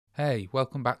Hey,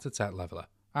 welcome back to Tech Leveler.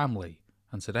 I'm Lee,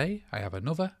 and today I have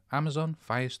another Amazon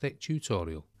Fire Stick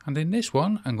tutorial. And in this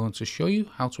one, I'm going to show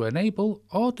you how to enable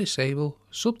or disable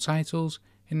subtitles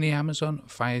in the Amazon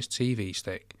Fire TV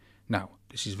Stick. Now,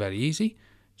 this is very easy,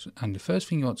 and the first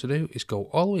thing you want to do is go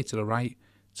all the way to the right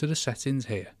to the settings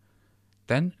here.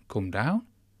 Then come down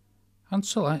and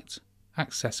select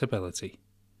Accessibility.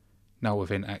 Now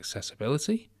within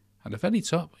Accessibility, at the very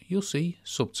top, you'll see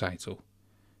Subtitle.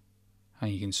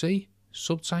 And you can see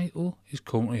Subtitle is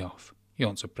currently off. You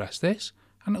want to press this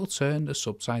and it'll turn the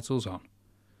subtitles on.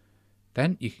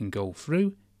 Then you can go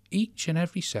through each and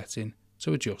every setting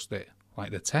to adjust it,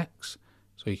 like the text,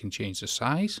 so you can change the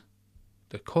size,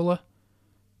 the colour,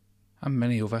 and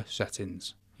many other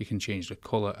settings. You can change the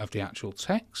colour of the actual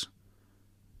text,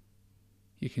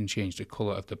 you can change the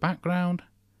colour of the background,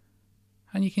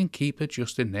 and you can keep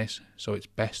adjusting this so it's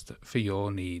best for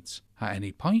your needs. At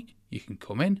any point, you can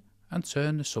come in and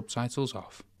turn the subtitles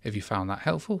off. If you found that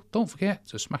helpful, don't forget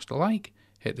to smash the like,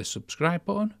 hit the subscribe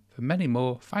button for many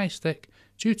more Fire Stick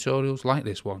tutorials like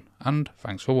this one, and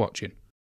thanks for watching.